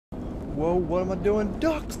whoa, what am I doing?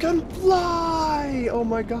 Ducks can fly! Oh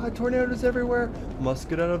my god, tornadoes everywhere. Must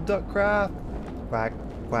get out of duckcraft. Quack,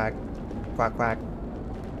 quack, quack, quack.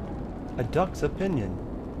 A duck's opinion.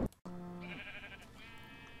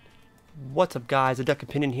 What's up guys, a Duck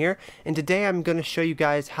Opinion here, and today I'm going to show you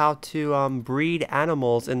guys how to breed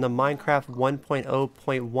animals in the Minecraft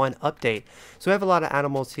 1.0.1 update. So we have a lot of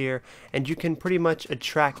animals here, and you can pretty much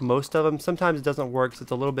attract most of them. Sometimes it doesn't work, so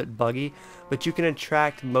it's a little bit buggy, but you can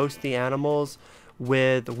attract most of the animals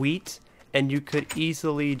with wheat, and you could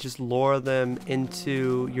easily just lure them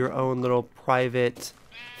into your own little private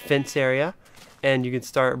fence area. And you can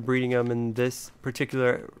start breeding them in this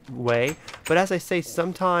particular way. But as I say,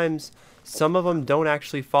 sometimes some of them don't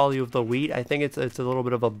actually follow you with the wheat. I think it's a little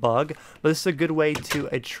bit of a bug. But this is a good way to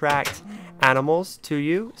attract animals to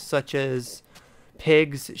you, such as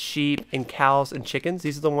pigs, sheep, and cows, and chickens.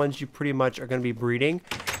 These are the ones you pretty much are going to be breeding.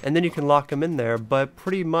 And then you can lock them in there. But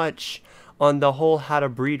pretty much on the whole how to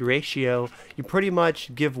breed ratio, you pretty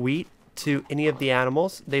much give wheat to any of the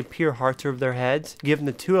animals. They appear hearts over their heads. Given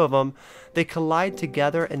the two of them, they collide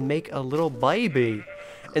together and make a little baby.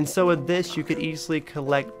 And so with this, you could easily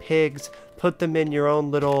collect pigs, put them in your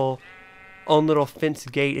own little fence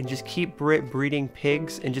gate, and just keep breeding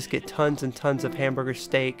pigs and just get tons and tons of hamburger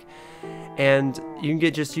steak. And you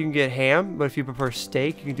can get ham, but if you prefer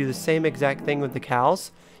steak, you can do the same exact thing with the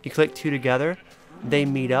cows. You click two together, they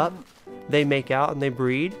meet up, they make out, and they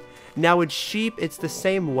breed. Now with sheep, it's the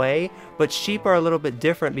same way, but sheep are a little bit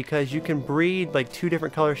different because you can breed like two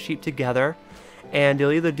different color sheep together, and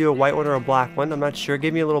you'll either do a white one or a black one. I'm not sure.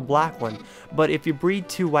 Give me a little black one. But if you breed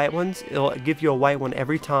two white ones, it'll give you a white one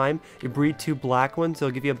every time. You breed two black ones,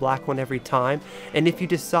 it'll give you a black one every time. And if you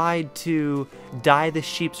decide to dye the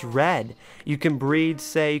sheeps red, you can breed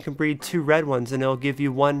two red ones, and it'll give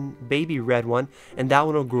you one baby red one, and that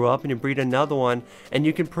one will grow up, and you breed another one, and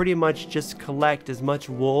you can pretty much just collect as much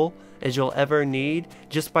wool as you'll ever need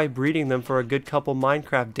just by breeding them for a good couple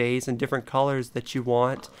Minecraft days in different colors that you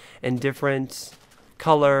want, and different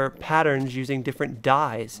color patterns using different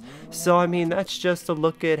dyes. So I mean, that's just a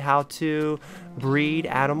look at how to breed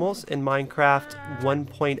animals in Minecraft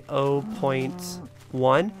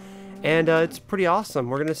 1.0.1. And it's pretty awesome.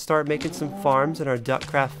 We're going to start making some farms in our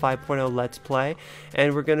Duckcraft 5.0 Let's Play,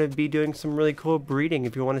 and we're going to be doing some really cool breeding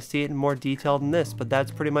if you want to see it in more detail than this. But that's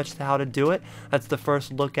pretty much how to do it. That's the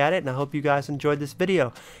first look at it, and I hope you guys enjoyed this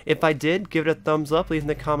video. If I did, give it a thumbs up. Leave in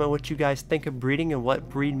the comment what you guys think of breeding and what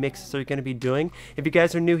breed mixes are going to be doing. If you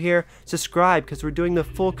guys are new here, subscribe, because we're doing the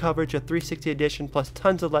full coverage of 360 Edition plus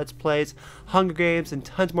tons of Let's Plays, Hunger Games, and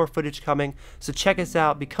tons more footage coming. So check us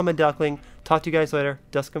out. Become a duckling. Talk to you guys later.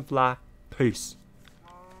 Ducks can fly. Peace.